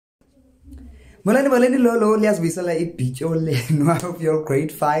Molani lolo liyazibuyisela ibheach olenu. I hope you're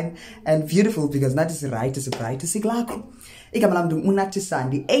great, fine and beautiful because nathi right is bright siglakho. Igama lami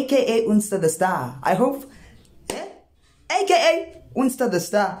Ndinithandaaaa aka Unstar the Star. I hope aka Unstar the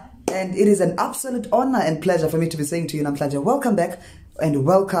Star, and it is an absolute honor and pleasure for me to be saying to you namhlanje, welcome back and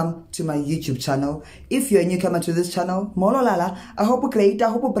welcome to my YouTube channel. If you're a newcomer to this channel, mololala, I hope you're great,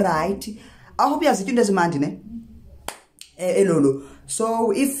 I hope you're bright, I hope you're sitting there ne. Elolo.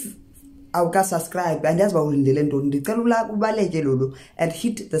 So if I'll subscribe and that's what and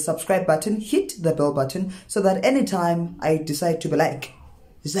hit the subscribe button, hit the bell button, so that anytime I decide to be like,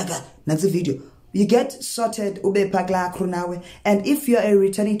 next video, you get sorted. And if you're a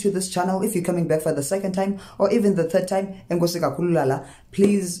returning to this channel, if you're coming back for the second time or even the third time,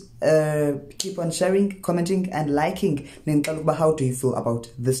 please keep on sharing, commenting and liking. How do you feel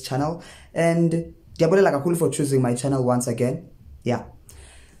about this channel? And for choosing my channel once again. Yeah.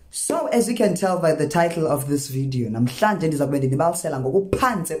 So as you can tell by the title of this video, namhlanje ndizakube ndinibalisela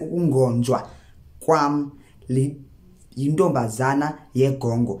ngokuphanse ukungonjwa kwam yintombazana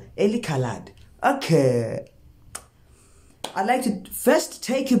yegongo elikhaladi. Okay, I'd like to first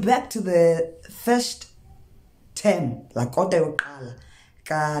take you back to the first term, like kota yokuqala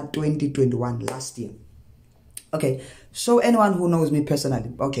ka 2021, last year. Okay, so anyone who knows me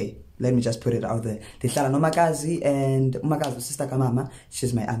personally, okay, let me just put it out there. Ndihlala nomakazi, and umakazi sister kamama,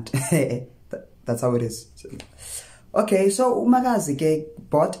 she's my aunt. That's how it is. Okay, so umakazi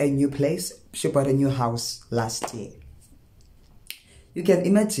bought a new place. She bought a new house last year. You can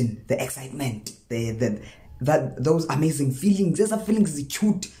imagine the excitement, those amazing feelings. There's a feelings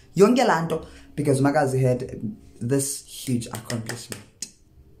cute. Yonke lanto, because umakazi had this huge accomplishment.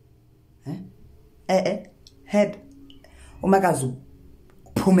 Had umakazi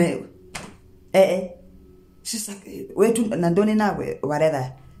pume. She's like, wait to nandoni na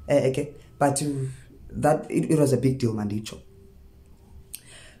whatever. Okay, but that it was a big deal, mandicho.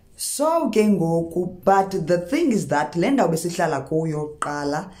 So gengoku, but the thing is that lenda ubesihlala kuyo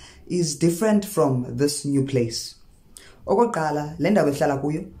qala is different from this new place. Okoqala lenda ubehlala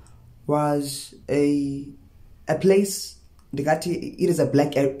kuyo was a place, it is a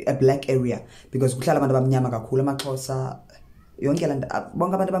black area, because kuhlala abantu abamnyama kakhulu, amaXhosa yonke landa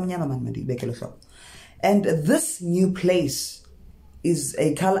bonke abantu abamnyama mandibekele hlobo. And this new place is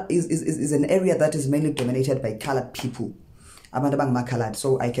an area that is mainly dominated by colored people.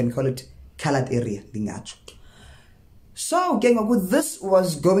 So I can call it colored area. So this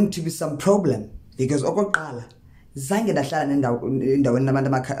was going to be some problem, because okoqala zange ndahlala endaweni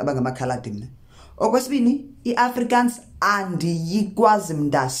nabantu abangamaKhaladi mina. Okwesibini, iAfrikaans andiyikwazi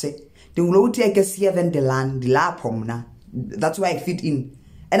mndase. Ndingulo uthi eke siyeven the land lapho mna. That's why I fit in.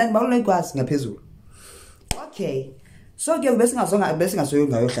 And then bawulekwazi ngaphezulu. Okay. So besingasoyo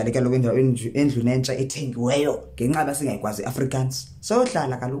ngayohlala kaloku endlu nentsha ethengiweyo ngenxa basingayikwazi Afrikaans. So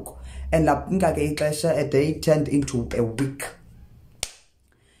hlala kaloku, and lapha ke ixesha a day turned into a week.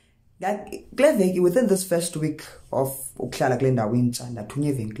 Within this first week of ukuhlala kule ndawo intsha ndathunywa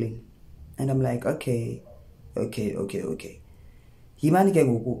evenkileni, and I'm like, okay. Yimani ke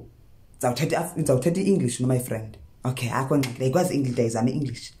ngoku zawuthetha English no my friend. Okay, akho ngxaki ikwazi English dayizama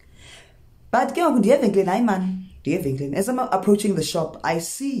English. But ke ngoku ndiye evenkileni, hayi man. As I'm approaching the shop, I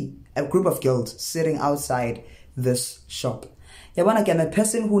see a group of girls sitting outside this shop. I'm a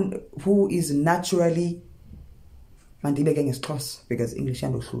person who is naturally because English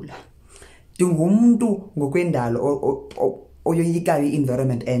and Oshula. Dungumdu ngokwendalo oyoyika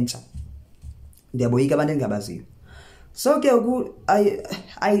environment entsha. Ndiyaboyika abantu engabaziyo. So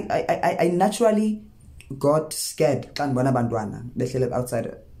I naturally got scared xa ndibona abantwana behlele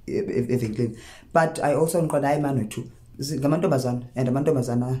outside. But I also nqonda ayimano too ngamantombazana, and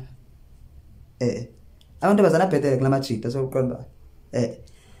amantombazana bhetele kulamajita, so uqonda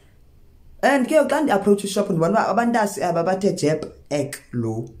and ke xa ndi approach shop ndibona abantasi aba bathe jeb ek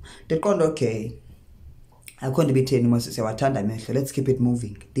lo ndiqonda, okay akho ndibitheni mose siyawathanda amehlo, let's keep it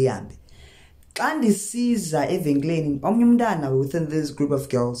moving ndihambe. Xa ndisiza evenkileni omnye umntana within this group of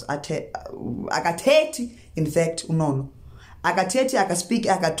girls akathethi, in fact unono akathethi, akaspeak,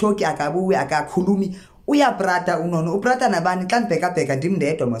 akathoki, akabuye, akakhulumi, uyabrata unono. Ubrata nabani xa ndibheka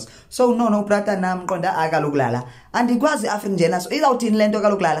ndimndedwa mos. So unono ubrata nam qonda akalokulala andikwazi African njena, so izawuthini lento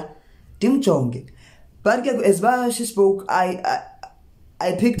kalokulala ndimjonge. But as she spoke, I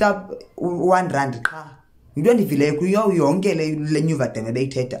picked up R1 qha. Into endivileyo kuyo yonke le nyuva deme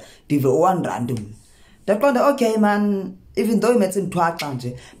beyithetha ndive R1 mna. Ndaqonda, okay man, even though imethe ndithwaxa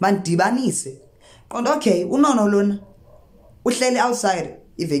nje man dibanise. Qonda, okay unono lona uhleli outside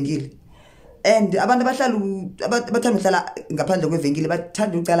ivenkile. and abantu abathanda uhlala ngaphandle kwevenkile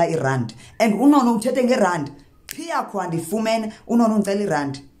bathanda ucela irand and unono uthethe ngerand pia kho andifumene unono uncela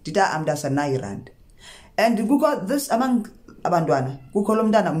irand ndita amntasanayo irand and kukho this among abantwana kukho lo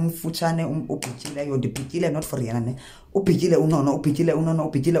mntana umfutshane ubhityileyo ndibhityile not for yena ne ubhityile unono ubhityile unono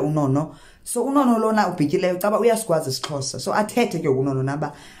ubhityile unono so unono lona ubhityileyo caba uyasikwazi isixhosa so athethe ke unono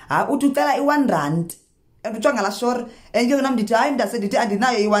naba uthi ucela i1 and ujonga la shore and ke nam ndithi hayi mntase ndithi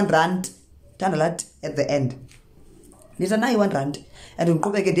andinayo i1 thanda lat at the end ndithi nayo i1 and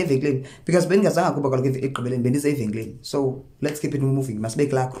ngiqhubeke ndiye evenkileni because bendingazanga kuba kaloku egqibeleni bendize evenkileni so let's keep it moving masibe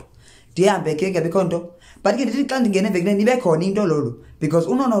klakho ndihambe ke ngabikho nto but ke ndithi xa ndingena evenkileni ibe khona into lolu because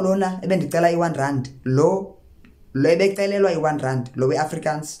unono lona ebendicela i1 lo ebecelelwa i1 lo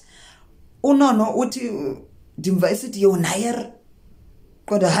we-Africans unono uthi ndimva esithi yo nayer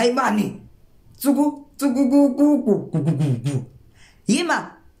kodwa hayi mani tsuku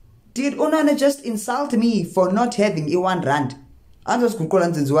yima did unono just insult me for not having i1 andosiguqula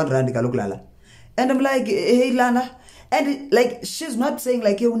nzinzi i1 kaloku lala and I'm like hey lana and like she's not saying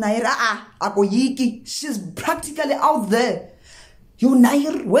like yo nayer akoyiki she's practically out there yo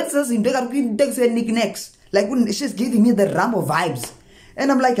nayer what's this into ekuse knicknacks like when she's giving me the Rambo vibes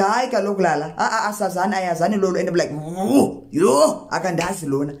and I'm like hayi kaloku lala asazana ayazani lolo and I'm like yo akandazi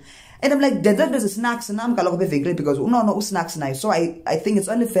lona and I'm like there's a snacks nam kaloku bevenkile because unono usnacks nayo so I think it's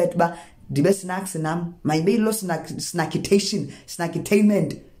only fair ba dibe snacks nam maybe lo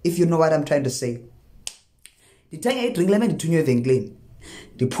snackitainment if you know what I'm trying to say ndithenge idrink leme ndithunywe evenkileni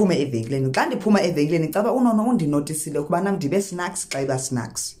ndiphume evenkileni xa ndiphuma evenkileni caba unono undinotisile ukuba nam ndibe snacks xa iba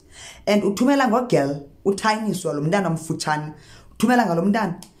snacks and uthumela ngogirl uthinyiswa lo mntana omfutshane uthumela ngalo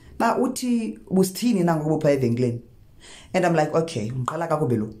mntana ba uthi busithini nangokupha evenkileni and I'm like okay ngiqala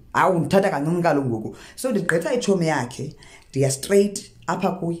kakubi lo ndithatha kancinci kaloku ngoku so ndigqitha ichomi yakhe ndiya straight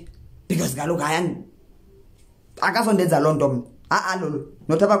apha kuye because kaloku akazondenza loo nto lolo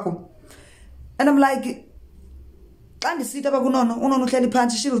not apha kum and I'm like xa ndisithi apha kunono unono uhleli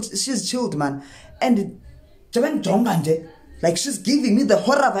phantsi she's chilled man and njengoba ndijonga nje like she's giving me the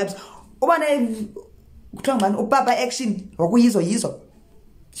horror vibes ubane kuthiwa ngubani upapa action wakuyizo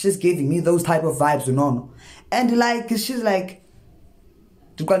she's giving me those type of vibes unono and like she's like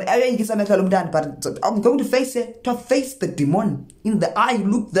ayayikisa amehlo lo mntana but I'm going to face it to face the demon in the eye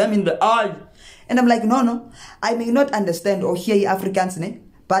look them in the eye and I'm like no I may not understand or hear Africans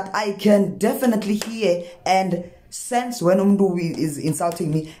but I can definitely hear and sense when umuntu is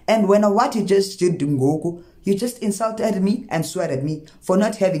insulting me and when what you just did ngoku you just insulted me and swore at me for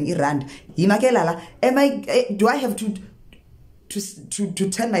not having irand yimakelala do I have to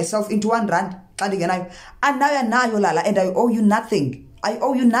turn myself into R1 xa ndingenayo anayo lala and I owe you nothing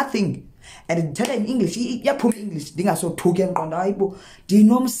and ndithetha in English iyaphuma English ndingasothuki enqondo hayibo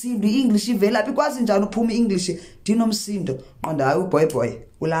ndinomsindo English ivela phi kwazi njani uphuma English ndinomsindo qonda hayi boy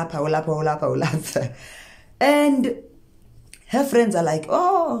ulapha and her friends are like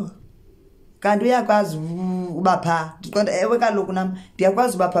oh kanti uyakwazi ubapha ndiqonda ewe kaloku nam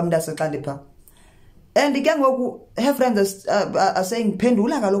ndiyakwazi ubapha mntase xa ndipha and ke ngoku her friends are saying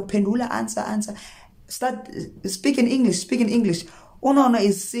pendula answer start speaking English unono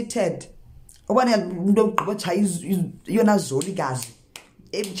is seated ubani umuntu ogqiba chaya yona zolikazi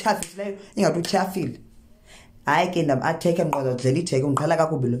ebuchafisileyo ingathi uchafile hayi ke ndam atheke mqodo dlela itheke ungiqhala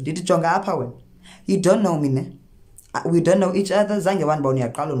kakubi lo ndithi jonga apha wena you don't know me ne we don't know each other zange wanibona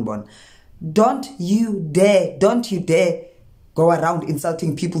uyaqala unibona don't you dare go around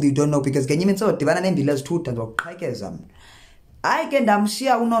insulting people you don't know because ngenye imini sodibana nendile ezithutha ndizokuqhekeza mna hayi ke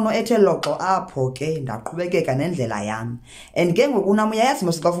ndamshiya unono ethe loqo apho ke ndaqhubekeka nendlela yami and ke ngoku nam uyayazi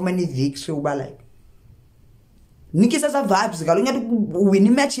mosixafumene iviki uba like nikisa za vibes kalo nyathi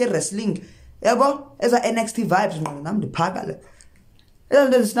win match ye wrestling yabo eza NXT vibes ngqo nam ndiphaka le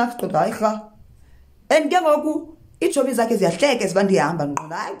ezo snacks kodwa hayi kha and ke ngoku ijobi zakhe ziyahleke sibandihamba ngqo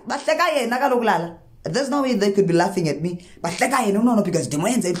hayi bahleka yena kaloku lala there's no way they could be laughing at me bahleka yena unono because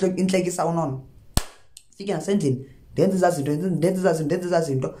ndimoyenza inhlekisa unono fike nasendlini ndenza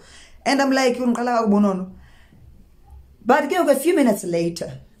izinto and I'm like ungiqala kakubonono but ke a few minutes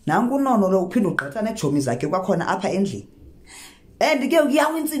later nangu unono lo uphinda ugqitha nejomi zakhe kwakhona apha endlini and ke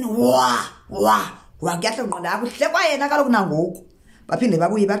uyawintsini wa kuyahle ngqondo yakho hlekwa yena kaloku nangoku baphinde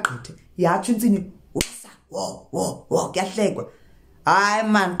babuye bagqithe yathi intsini usa wo kuyahlekwa hayi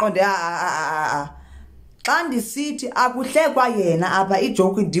man qonde xa ndisithi akuhlekwa yena apha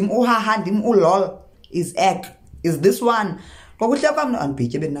ijoke ndim uhaha ndim ulol is egg is this one kwakuhlekwa mna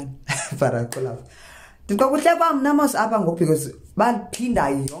andibhitye benani faraqola kwakuhlekwa mna mos apha ngoku because baphinda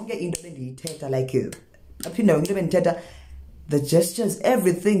yonke into bendiyithetha like baphinda yonke into bendithetha the gestures,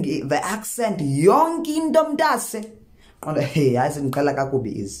 everything, the accent, yonke into mntase. Hey, azingiqala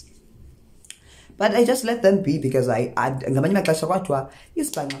kakubi is. But I just let them be because ngamanye amaxesha kwathiwa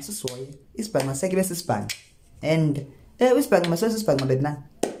isibhanqa sisihoye, isibhanqa seke sisibhanqa. And isibhanqa masesisibhanqa betna.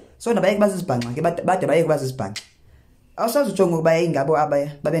 So nabayeke basisibhanqa ke bade bayeke basisibhanqa. Awusazutsho ngokuba ingabo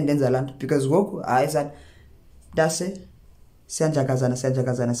abaya babendenza lanto because ngoku hayi sana dase siyanjakazana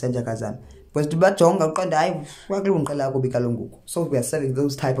because bajonga uqonda hayi kwakulungiqela kubi kalongoku. So we are selling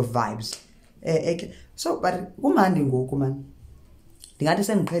those type of vibes. So but kumandi ngoku man. Ndingathi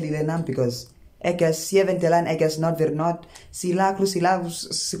sendiqhelile nam because I guess siyeventelana, I guess not very not silaklu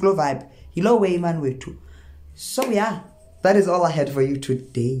siklo vibe yilo way man wethu. So yeah, that is all I had for you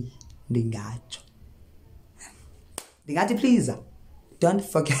today. Ndingathi please don't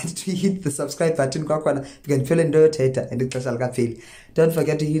forget to hit the subscribe button. You can feel into theater and don't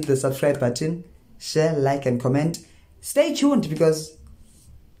forget to hit the subscribe button, share, like and comment. Stay tuned because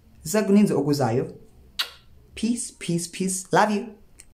peace. Love you.